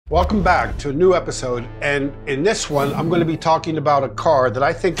Welcome back to a new episode, and in this one I'm going to be talking about a car that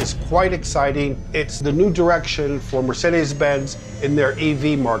I think is quite exciting. It's the new direction for Mercedes-Benz in their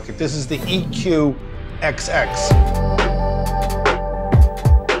EV market. This is the EQXX.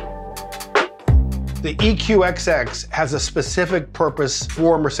 The EQXX has a specific purpose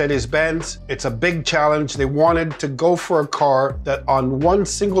for Mercedes-Benz. It's a big challenge. They wanted to go for a car that on one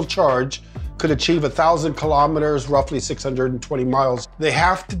single charge could achieve 1,000 kilometers, roughly 620 miles. They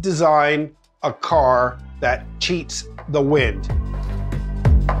have to design a car that cheats the wind.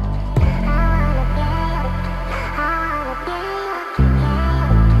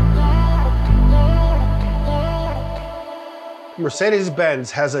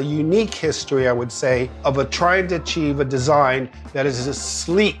 Mercedes-Benz has a unique history, I would say, of trying to achieve a design that is as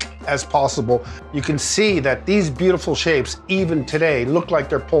sleek as possible. You can see that these beautiful shapes, even today, look like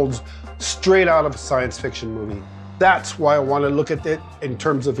they're pulled straight out of a science fiction movie. That's why I want to look at it in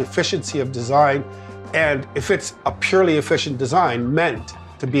terms of efficiency of design, and if it's a purely efficient design meant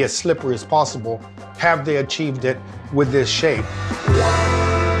to be as slippery as possible, have they achieved it with this shape?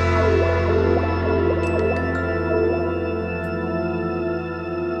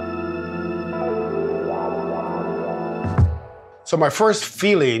 So my first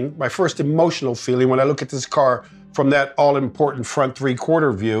feeling, my first emotional feeling when I look at this car from that all-important front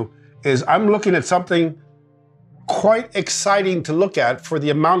three-quarter view is I'm looking at something quite exciting to look at for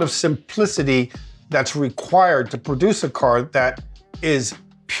the amount of simplicity that's required to produce a car that is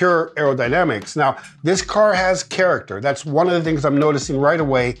pure aerodynamics. Now, this car has character. That's one of the things I'm noticing right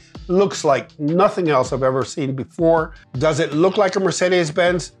away. Looks like nothing else I've ever seen before. Does it look like a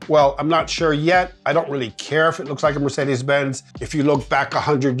Mercedes-Benz? Well, I'm not sure yet. I don't really care if it looks like a Mercedes-Benz. If you look back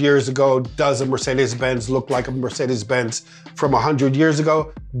 100 years ago, does a Mercedes-Benz look like a Mercedes-Benz from 100 years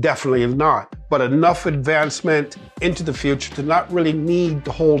ago? Definitely not. But enough advancement into the future to not really need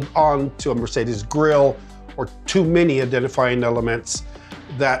to hold on to a Mercedes grille or too many identifying elements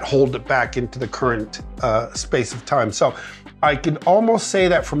that hold it back into the current space of time. So I can almost say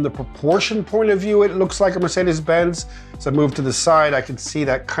that from the proportion point of view, it looks like a Mercedes-Benz. As I move to the side, I can see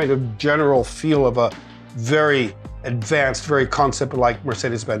that kind of general feel of a very advanced, very concept-like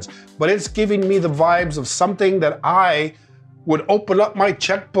Mercedes-Benz. But it's giving me the vibes of something that I would open up my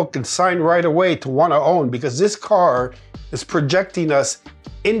checkbook and sign right away to want to own, because this car is projecting us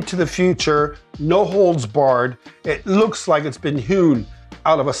into the future, no holds barred. It looks like it's been hewn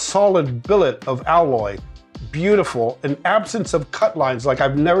out of a solid billet of alloy. Beautiful, an absence of cut lines like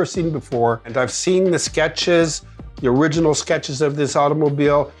I've never seen before. And I've seen the sketches, the original sketches of this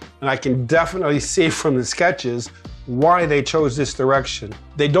automobile, and I can definitely see from the sketches why they chose this direction.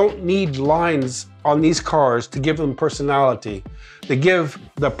 They don't need lines on these cars to give them personality. They give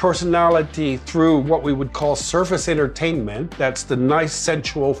the personality through what we would call surface entertainment. That's the nice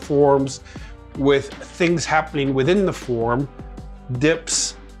sensual forms with things happening within the form.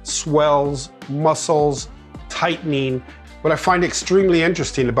 Dips, swells, muscles, tightening. What I find extremely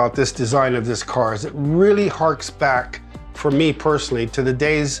interesting about this design of this car is it really harks back, for me personally, to the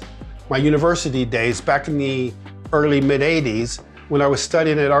days, my university days, back in the early mid-'80s, when I was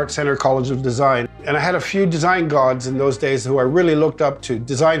studying at Art Center College of Design. And I had a few design gods in those days who I really looked up to,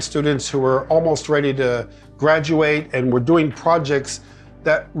 design students who were almost ready to graduate and were doing projects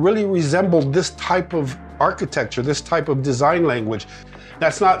that really resembled this type of architecture, this type of design language.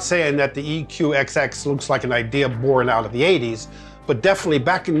 That's not saying that the EQXX looks like an idea born out of the 80s, but definitely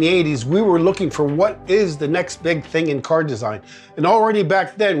back in the 80s, we were looking for what is the next big thing in car design. And already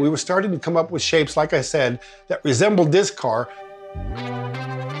back then, we were starting to come up with shapes, like I said, that resembled this car.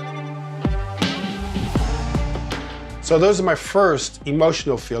 So those are my first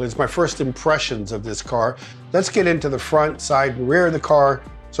emotional feelings, my first impressions of this car. Let's get into the front, side, and rear of the car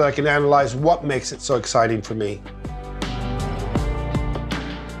so I can analyze what makes it so exciting for me.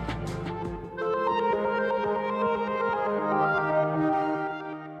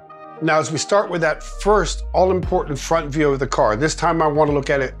 Now, as we start with that first all-important front view of the car, this time I want to look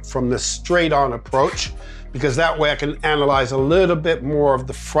at it from the straight-on approach, because that way I can analyze a little bit more of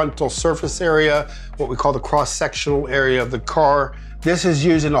the frontal surface area, what we call the cross-sectional area of the car. This is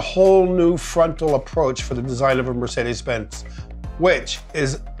using a whole new frontal approach for the design of a Mercedes-Benz, which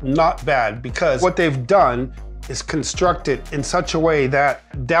is not bad, because what they've done is construct it in such a way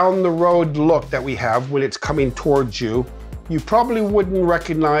that down the road look that we have when it's coming towards you, you probably wouldn't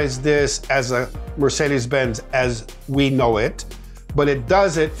recognize this as a Mercedes-Benz as we know it, but it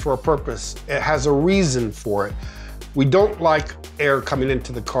does it for a purpose. It has a reason for it. We don't like air coming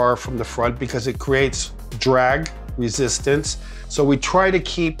into the car from the front because it creates drag resistance. So we try to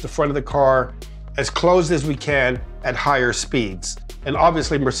keep the front of the car as closed as we can at higher speeds. And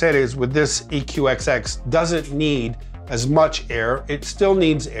obviously Mercedes with this EQXX doesn't need as much air. It still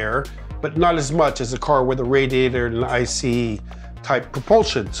needs air, but not as much as a car with a radiator and an ICE type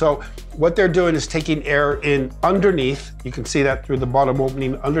propulsion. So what they're doing is taking air in underneath. You can see that through the bottom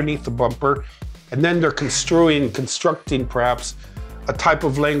opening underneath the bumper. And then they're constructing perhaps a type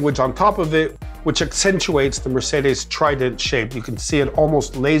of language on top of it, which accentuates the Mercedes trident shape. You can see it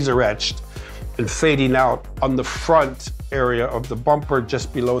almost laser etched and fading out on the front area of the bumper,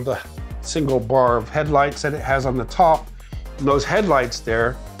 just below the single bar of headlights that it has on the top. And those headlights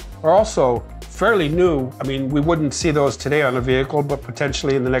there are also fairly new. I mean, we wouldn't see those today on a vehicle, but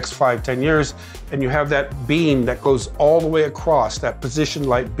potentially in the next 5–10 years. And you have that beam that goes all the way across, that position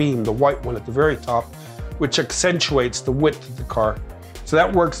light beam, the white one at the very top, which accentuates the width of the car. So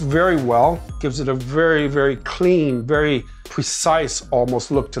that works very well, gives it a very, very clean, very precise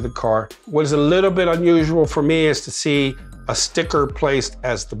almost look to the car. What is a little bit unusual for me is to see a sticker placed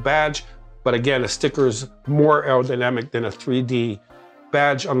as the badge, but again, a sticker is more aerodynamic than a 3D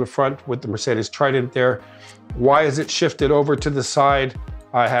badge on the front with the Mercedes trident there. Why is it shifted over to the side?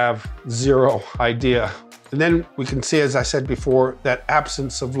 I have zero idea. And then we can see, as I said before, that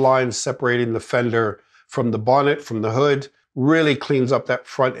absence of lines separating the fender from the bonnet, from the hood, really cleans up that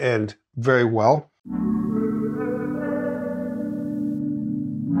front end very well.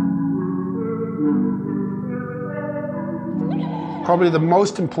 Probably the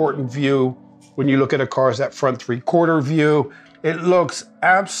most important view when you look at a car is that front 3/4 view. It looks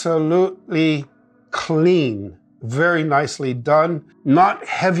absolutely clean, very nicely done. Not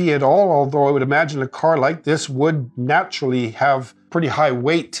heavy at all, although I would imagine a car like this would naturally have pretty high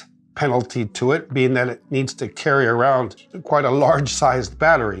weight penalty to it, being that it needs to carry around quite a large sized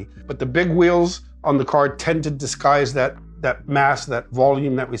battery. But the big wheels on the car tend to disguise that mass, that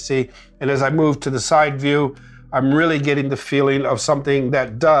volume that we see. And as I move to the side view, I'm really getting the feeling of something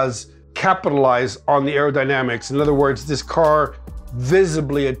that does capitalize on the aerodynamics. In other words, this car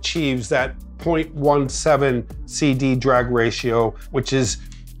visibly achieves that 0.17 CD drag ratio, which is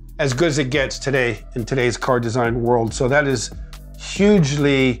as good as it gets today in today's car design world. So that is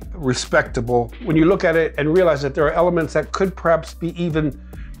hugely respectable when you look at it and realize that there are elements that could perhaps be even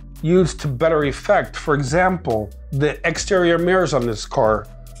used to better effect. For example, the exterior mirrors on this car,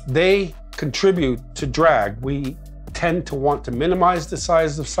 they contribute to drag. We tend to want to minimize the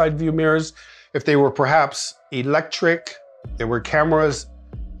size of side view mirrors. If they were perhaps electric, there were cameras,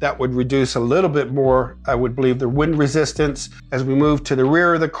 that would reduce a little bit more, I would believe, the wind resistance. As we move to the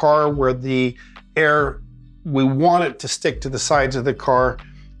rear of the car where the air, we want it to stick to the sides of the car,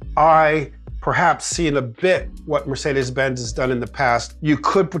 I perhaps seeing a bit what Mercedes-Benz has done in the past. You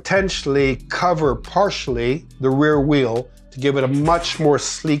could potentially cover partially the rear wheel to give it a much more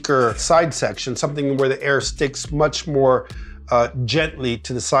sleeker side section, something where the air sticks much more gently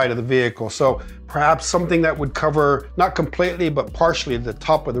to the side of the vehicle. So perhaps something that would cover, not completely, but partially the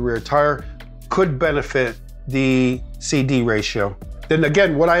top of the rear tire could benefit the CD ratio. Then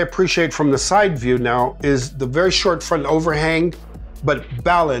again, what I appreciate from the side view now is the very short front overhang, but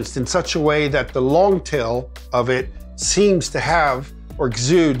balanced in such a way that the long tail of it seems to have or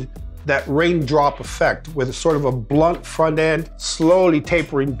exude that raindrop effect with a sort of a blunt front end, slowly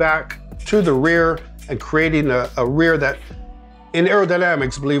tapering back to the rear and creating a rear that, in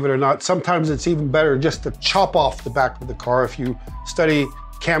aerodynamics, believe it or not, sometimes it's even better just to chop off the back of the car. If you study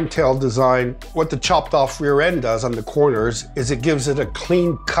camtail design, what the chopped off rear end does on the corners is it gives it a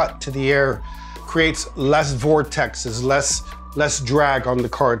clean cut to the air, creates less vortexes, less drag on the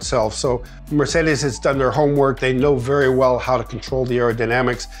car itself. So Mercedes has done their homework. They know very well how to control the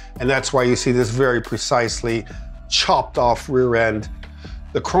aerodynamics, and that's why you see this very precisely chopped off rear end.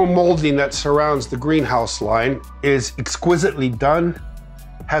 The chrome molding that surrounds the greenhouse line is exquisitely done,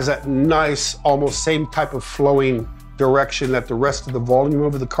 has that nice, almost same type of flowing direction that the rest of the volume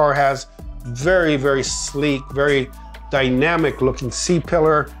of the car has. Very, very sleek, very dynamic looking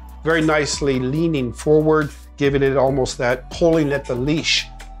C-pillar, very nicely leaning forward, giving it almost that pulling at the leash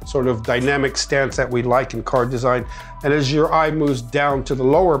sort of dynamic stance that we like in car design. And as your eye moves down to the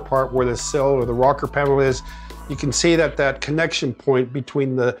lower part where the sill or the rocker panel is, you can see that that connection point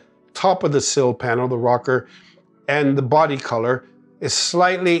between the top of the sill panel, the rocker, and the body color is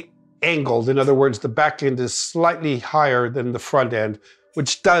slightly angled. In other words, the back end is slightly higher than the front end,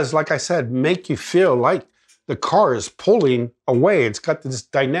 which does, like I said, make you feel like the car is pulling away. It's got this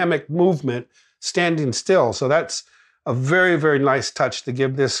dynamic movement standing still. So that's a very, very nice touch to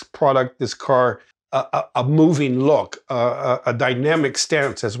give this product, this car, a moving look, a dynamic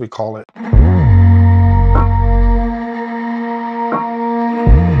stance, as we call it.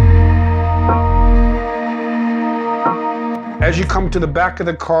 As you come to the back of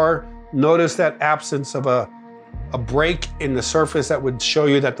the car, notice that absence of a break in the surface that would show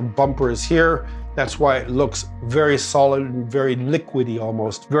you that the bumper is here. That's why it looks very solid and very liquidy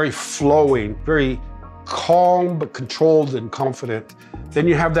almost, very flowing, very calm but controlled and confident. Then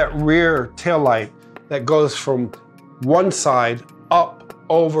you have that rear taillight that goes from one side up,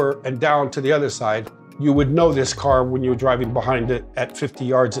 over, and down to the other side. You would know this car when you were driving behind it at 50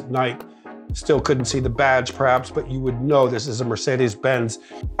 yards at night. Still couldn't see the badge perhaps, but you would know this is a Mercedes-Benz.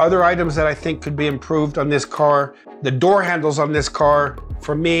 Other items that I think could be improved on this car, the door handles on this car,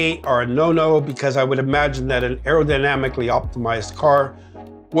 for me, are a no-no, because I would imagine that an aerodynamically optimized car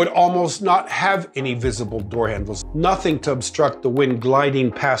would almost not have any visible door handles. Nothing to obstruct the wind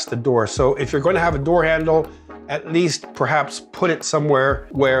gliding past the door. So if you're going to have a door handle, at least perhaps put it somewhere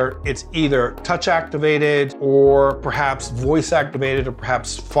where it's either touch activated or perhaps voice activated or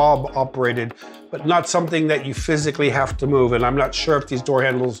perhaps fob operated, but not something that you physically have to move. And I'm not sure if these door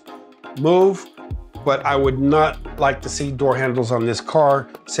handles move, but I would not like to see door handles on this car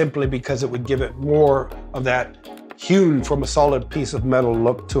simply because it would give it more of that hewn from a solid piece of metal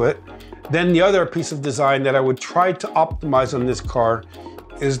look to it. Then the other piece of design that I would try to optimize on this car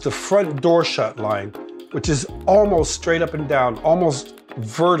is the front door shut line, which is almost straight up and down, almost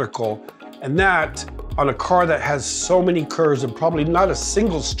vertical. And that, on a car that has so many curves and probably not a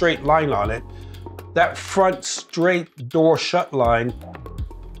single straight line on it, that front straight door shut line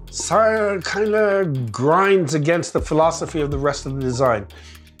kind of grinds against the philosophy of the rest of the design.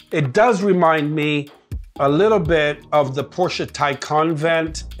 It does remind me a little bit of the Porsche Taycan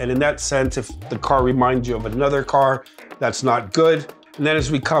vent, and in that sense, if the car reminds you of another car, that's not good. And then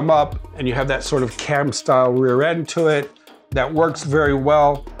as we come up and you have that sort of cam style rear end to it, that works very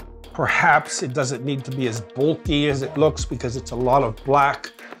well. Perhaps it doesn't need to be as bulky as it looks because it's a lot of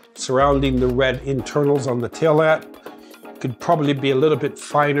black surrounding the red internals on the taillight. Could probably be a little bit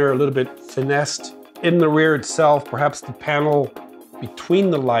finer, a little bit finessed. In the rear itself, perhaps the panel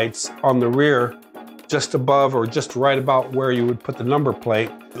between the lights on the rear, just above or just right about where you would put the number plate,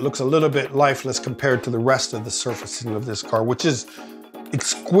 it looks a little bit lifeless compared to the rest of the surfacing of this car, which is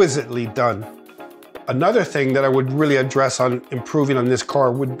exquisitely done. Another thing that I would really address on improving on this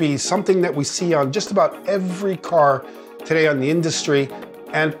car would be something that we see on just about every car today on the industry,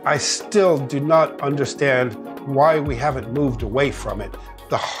 and I still do not understand why we haven't moved away from it.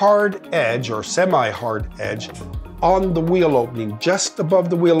 The hard edge or semi-hard edge on the wheel opening, just above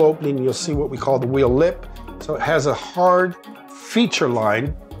the wheel opening, you'll see what we call the wheel lip. So it has a hard feature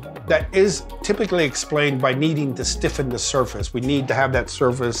line that is typically explained by needing to stiffen the surface. We need to have that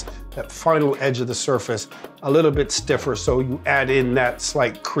surface, that final edge of the surface, a little bit stiffer, so you add in that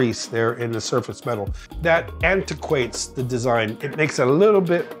slight crease there in the surface metal. That antiquates the design. It makes it a little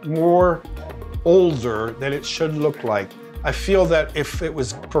bit more older than it should look like. I feel that if it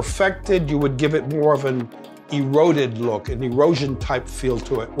was perfected, you would give it more of an eroded look, an erosion type feel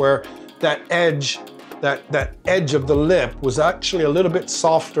to it, where that edge, that edge of the lip was actually a little bit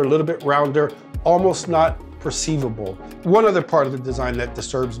softer, a little bit rounder, almost not perceivable. One other part of the design that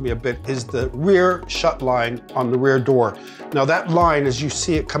disturbs me a bit is the rear shut line on the rear door. Now that line, as you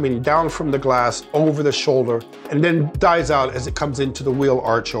see it coming down from the glass over the shoulder and then dies out as it comes into the wheel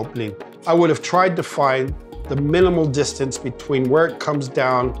arch opening. I would have tried to find the minimal distance between where it comes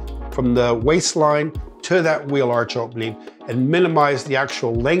down from the waistline to that wheel arch opening and minimize the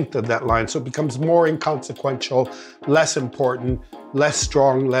actual length of that line so it becomes more inconsequential, less important, less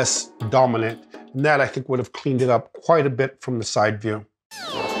strong, less dominant. And that I think would have cleaned it up quite a bit from the side view.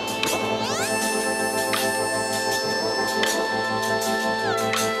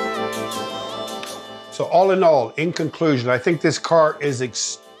 So all in all, in conclusion, I think this car is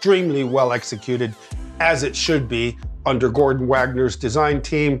extremely well executed, as it should be, under Gordon Wagner's design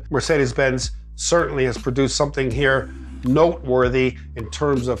team. Mercedes-Benz certainly has produced something here noteworthy in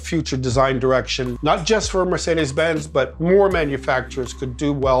terms of future design direction, not just for Mercedes-Benz, but more manufacturers could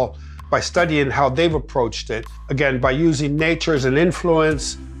do well by studying how they've approached it. Again, by using nature as an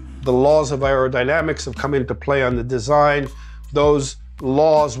influence, the laws of aerodynamics have come into play on the design. Those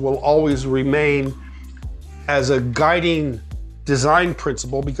laws will always remain as a guiding design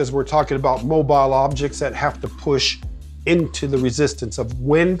principle because we're talking about mobile objects that have to push into the resistance of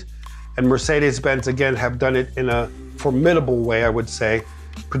wind. And Mercedes-Benz, again, have done it in a formidable way, I would say,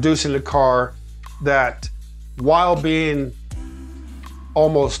 producing a car that, while being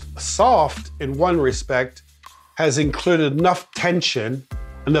almost soft in one respect, has included enough tension,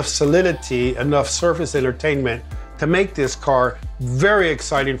 enough solidity, enough surface entertainment to make this car very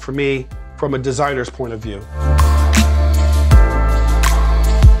exciting for me from a designer's point of view.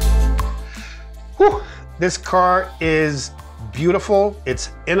 Whew. This car is beautiful,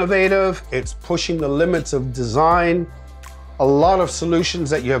 it's innovative, it's pushing the limits of design, a lot of solutions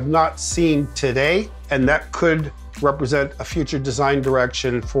that you have not seen today, and that could represent a future design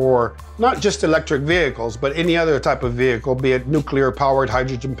direction for not just electric vehicles, but any other type of vehicle, be it nuclear powered,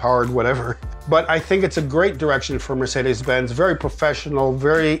 hydrogen powered, whatever. But I think it's a great direction for Mercedes-Benz, very professional,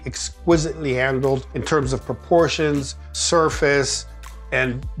 very exquisitely handled in terms of proportions, surface,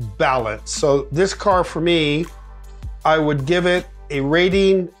 and balance. So this car for me, I would give it a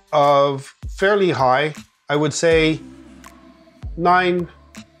rating of fairly high. I would say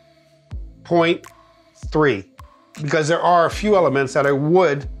 9.3, because there are a few elements that I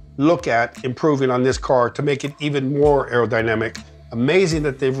would look at improving on this car to make it even more aerodynamic. Amazing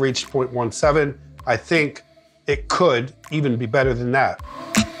that they've reached 0.17. I think it could even be better than that.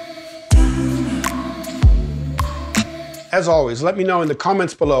 As always, let me know in the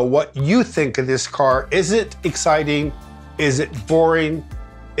comments below what you think of this car. Is it exciting? Is it boring?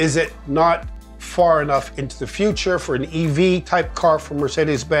 Is it not far enough into the future for an EV type car from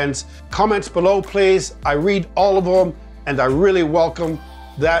Mercedes-Benz? Comments below, please. I read all of them, and I really welcome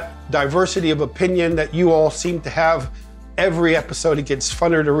that diversity of opinion that you all seem to have. Every episode, it gets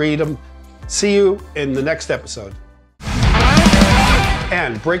funner to read them. See you in the next episode.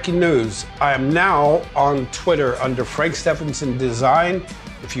 And breaking news, I am now on Twitter under Frank Stephenson Design.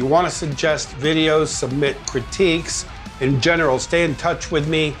 If you want to suggest videos, submit critiques, in general, stay in touch with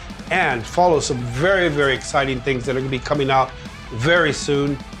me and follow some very, very exciting things that are going to be coming out very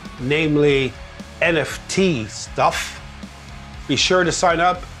soon, namely NFT stuff. Be sure to sign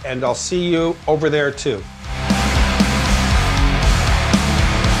up, and I'll see you over there too.